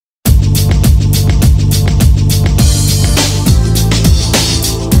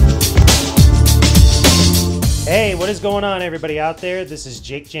Hey, what is going on, everybody out there? This is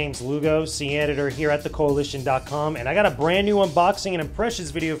Jakejames Lugo, senior editor here at thekoalition.com, and I got a brand new unboxing and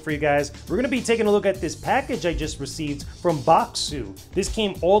impressions video for you guys. We're going to be taking a look at this package I just received from Bokksu. This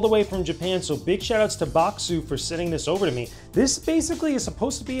came all the way from Japan, so big shout outs to Bokksu for sending this over to me. This basically is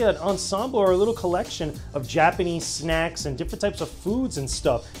supposed to be an ensemble or a little collection of Japanese snacks and different types of foods and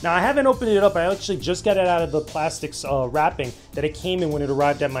stuff. Now, I haven't opened it up. I actually just got it out of the plastics wrapping that it came in when it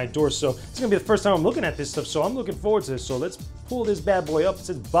arrived at my door, so it's going to be the first time I'm looking at this stuff, so I'm looking forward to this. So let's pull this bad boy up. It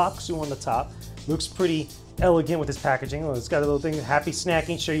says Bokksu on the top. Looks pretty elegant with this packaging. Oh, it's got a little thing, happy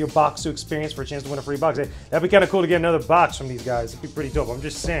snacking, share your Bokksu experience for a chance to win a free box. Hey, that'd be kind of cool to get another box from these guys. It'd be pretty dope. I'm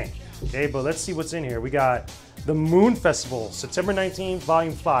just saying. Okay, but let's see what's in here. We got the Moon Festival, September 19th,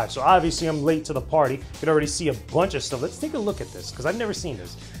 Volume 5. So obviously I'm late to the party. You can already see a bunch of stuff. Let's take a look at this, because I've never seen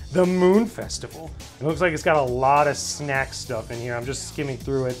this. The Moon Festival. It looks like it's got a lot of snack stuff in here. I'm just skimming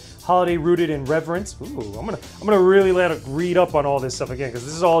through it. Holiday rooted in reverence. Ooh, I'm gonna really let it read up on all this stuff again, because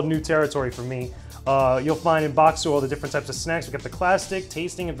this is all new territory for me. You'll find in Bokksu all the different types of snacks. We got the classic,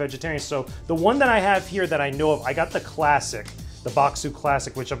 tasting, and vegetarian. So the one that I have here that I know of, I got the classic. The Bokksu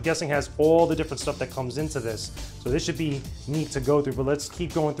Classic, which I'm guessing has all the different stuff that comes into this. So this should be neat to go through, but let's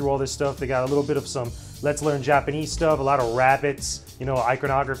keep going through all this stuff. They got a little bit of some Let's Learn Japanese stuff, a lot of rabbits, you know,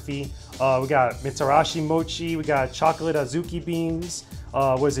 iconography. We got Mitarashi Mochi, we got chocolate azuki beans,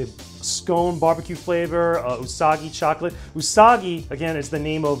 what is it, scone barbecue flavor, usagi chocolate. Usagi, again, is the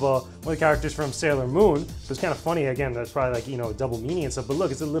name of one of the characters from Sailor Moon, so it's kind of funny, again, that's probably like, you know, double meaning and stuff, but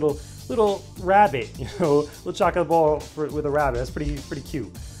look, it's a little rabbit, you know, little chocolate ball with a rabbit. That's pretty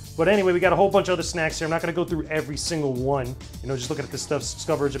cute. But anyway, we got a whole bunch of other snacks here. I'm not going to go through every single one. You know, just looking at this stuff,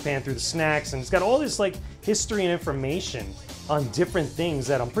 discover Japan through the snacks. And it's got all this, like, history and information on different things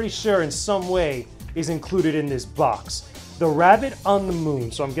that I'm pretty sure in some way is included in this box. The Rabbit on the Moon.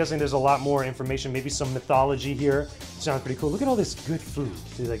 So I'm guessing there's a lot more information, maybe some mythology here. Sounds pretty cool. Look at all this good food.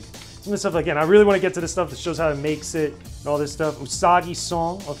 It's like, some of the stuff, again, I really want to get to the stuff that shows how it makes it and all this stuff. Usagi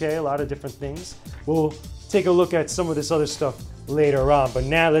song, okay, a lot of different things. We'll take a look at some of this other stuff later on, but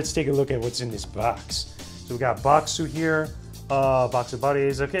now let's take a look at what's in this box. So we got Bokksu here, Bokksu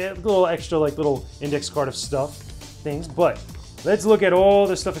buddies, okay, a little extra like little index card of stuff, things, but let's look at all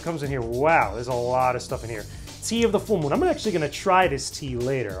the stuff that comes in here. Wow, there's a lot of stuff in here. Tea of the Full Moon. I'm actually going to try this tea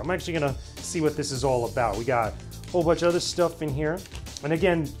later. I'm actually going to see what this is all about. We got a whole bunch of other stuff in here. And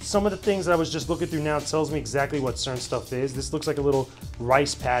again, some of the things that I was just looking through now tells me exactly what certain stuff is. This looks like a little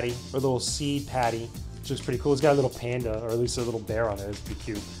rice patty or a little seed patty, which looks pretty cool. It's got a little panda, or at least a little bear on it. It's pretty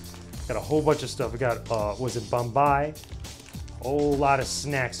cute. Got a whole bunch of stuff. We got, was it Bombay? A whole lot of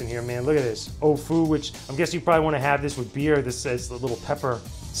snacks in here, man. Look at this. Ofu, which I'm guessing you probably want to have this with beer. This says the little pepper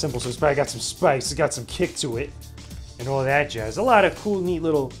symbol, so it's probably got some spice. It's got some kick to it and all that jazz. A lot of cool, neat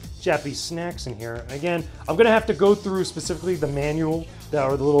little Japanese snacks in here. And again, I'm going to have to go through specifically the manual,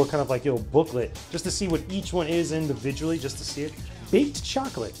 or the little kind of like little booklet, just to see what each one is individually, just to see it. Baked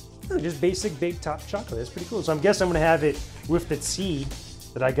chocolate. Just basic baked top chocolate. That's pretty cool. So I'm guessing I'm going to have it with the tea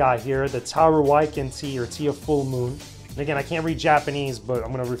that I got here, the Taruwaiken tea, or tea of full moon. And again, I can't read Japanese, but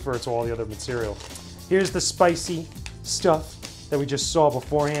I'm going to refer to all the other material. Here's the spicy stuff that we just saw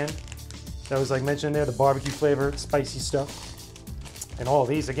beforehand. That was like mentioned there, the barbecue flavor, spicy stuff. And all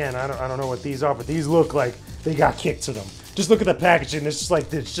these, again, I don't know what these are, but these look like they got kicked to them. Just look at the packaging. It's just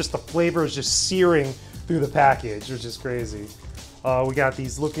like, it's just the flavor is just searing through the package, which is crazy. We got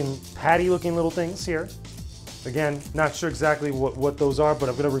these patty-looking little things here. Again, not sure exactly what those are, but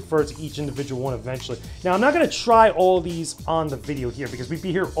I'm going to refer to each individual one eventually. Now, I'm not going to try all these on the video here because we'd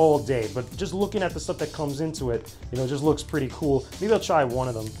be here all day, but just looking at the stuff that comes into it, you know, just looks pretty cool. Maybe I'll try one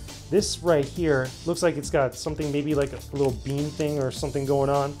of them. This right here looks like it's got something, maybe like a little bean thing or something going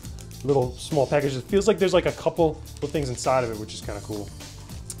on. Little small package. It feels like there's like a couple of things inside of it, which is kind of cool.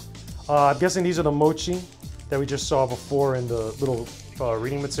 I'm guessing these are the mochi that we just saw before in the little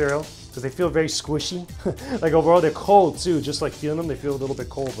reading material, because they feel very squishy. Like overall, they're cold too. Just like feeling them, they feel a little bit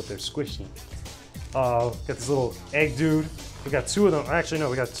cold, but they're squishy. Got this little egg dude. We got two of them. Actually, no,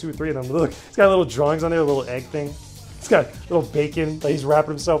 we got two or three of them. Look, it's got little drawings on there, a little egg thing. It's got little bacon that he's wrapping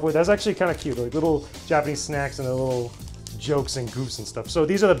himself with. That's actually kind of cute. Like little Japanese snacks and the little jokes and goofs and stuff. So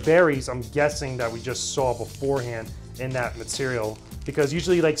these are the berries, I'm guessing, that we just saw beforehand in that material. Because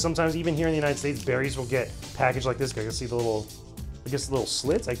usually, like sometimes even here in the United States, berries will get packaged like this. I can see the little, I guess, little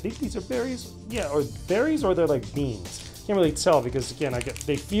slits. I think these are berries. Yeah, or berries, or they're like beans. Can't really tell because, again,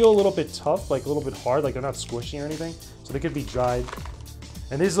 they feel a little bit tough, like a little bit hard, like they're not squishy or anything. So they could be dried.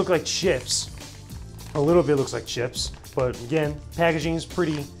 And these look like chips. A little bit looks like chips. But again, packaging is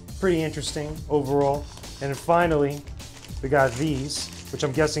pretty interesting overall. And then finally, we got these, which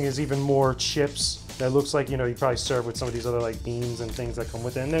I'm guessing is even more chips that looks like, you know, you probably serve with some of these other like beans and things that come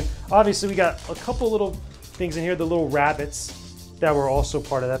with it. And then obviously we got a couple little things in here, the little rabbits that were also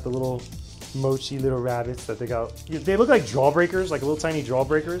part of that, the little mochi little rabbits that they got. They look like jawbreakers, like little tiny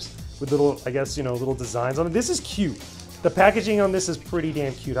jawbreakers with little, I guess, you know, little designs on them. This is cute. The packaging on this is pretty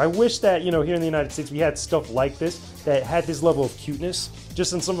damn cute. I wish that, you know, here in the United States we had stuff like this that had this level of cuteness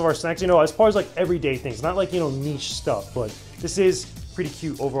just in some of our snacks, you know, as far as like everyday things, not like, you know, niche stuff, but this is pretty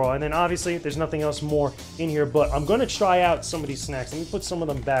cute overall. And then obviously there's nothing else more in here, but I'm going to try out some of these snacks. Let me put some of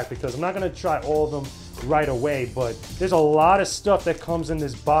them back because I'm not going to try all of them right away, but there's a lot of stuff that comes in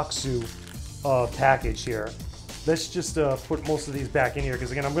this Bokksu package here. Let's just put most of these back in here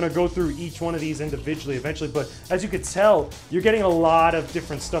because, again, I'm going to go through each one of these individually eventually, but as you could tell, you're getting a lot of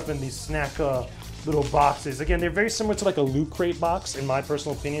different stuff in these snack little boxes. Again, they're very similar to like a Loot Crate box, in my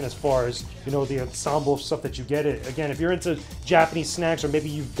personal opinion, as far as, you know, the ensemble of stuff that you get. It again, if you're into Japanese snacks, or maybe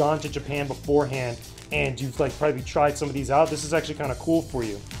you've gone to Japan beforehand and you've like probably tried some of these out, this is actually kind of cool for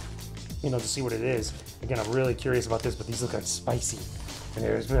you, you know, to see what it is. Again, I'm really curious about this, but these look like spicy. And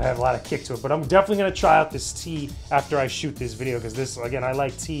there's going to have a lot of kick to it. But I'm definitely going to try out this tea after I shoot this video because this, again, I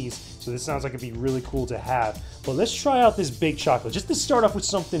like teas, so this sounds like it'd be really cool to have. But let's try out this big chocolate, just to start off with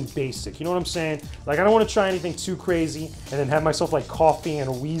something basic. You know what I'm saying? Like, I don't want to try anything too crazy and then have myself like coughing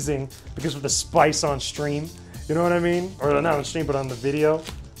and wheezing because of the spice on stream. You know what I mean? Or not on stream, but on the video.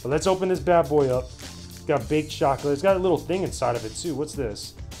 But let's open this bad boy up. It's got baked chocolate. It's got a little thing inside of it too. What's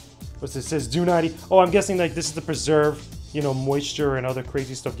this? What's this? It says do not eat. Oh, I'm guessing like this is to preserve, you know, moisture and other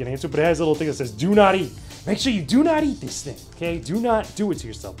crazy stuff getting into it, but it has a little thing that says do not eat. Make sure you do not eat this thing, okay? Do not do it to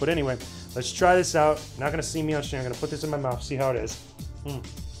yourself. But anyway, let's try this out. You're not gonna see me on stream. I'm gonna put this in my mouth, see how it is.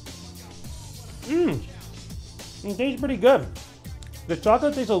 It tastes pretty good. The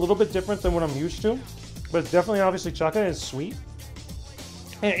chocolate tastes a little bit different than what I'm used to, but it's definitely obviously chocolate and it's sweet.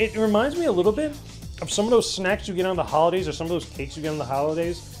 And it reminds me a little bit of some of those snacks you get on the holidays or some of those cakes you get on the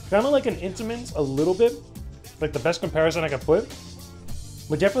holidays. Kind of like an Intamin's a little bit. Like the best comparison I could put,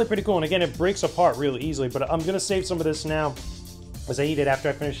 but definitely pretty cool. And again, it breaks apart really easily, but I'm gonna save some of this now as I eat it after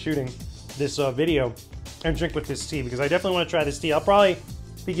I finish shooting this video and drink with this tea because I definitely want to try this tea. I'll probably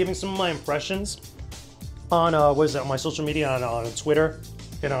be giving some of my impressions on what is that, on my social media, on Twitter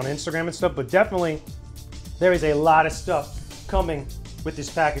and on Instagram and stuff, but definitely there is a lot of stuff coming with this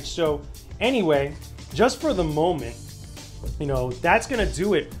package. So anyway, just for the moment, you know, that's gonna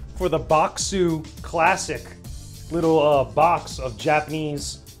do it for the Bokksu classic little box of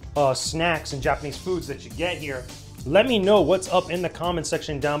Japanese snacks and Japanese foods that you get here. Let me know what's up in the comment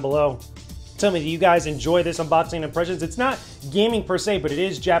section down below. Tell me, do you guys enjoy this unboxing impressions? It's not gaming per se, but it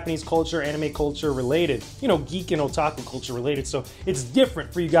is Japanese culture, anime culture related, you know, geek and otaku culture related, so it's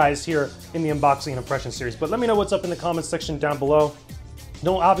different for you guys here in the unboxing and impression series. But let me know what's up in the comment section down below.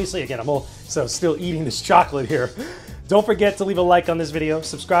 Don't, obviously, again, I'm also still eating this chocolate here. Don't forget to leave a like on this video.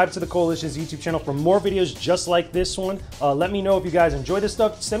 Subscribe to the Koalition's YouTube channel for more videos just like this one. Let me know if you guys enjoy this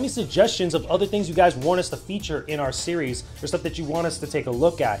stuff. Send me suggestions of other things you guys want us to feature in our series or stuff that you want us to take a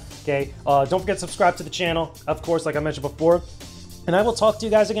look at, okay? Don't forget to subscribe to the channel, of course, like I mentioned before. And I will talk to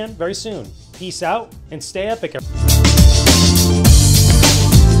you guys again very soon. Peace out and stay epic, everyone.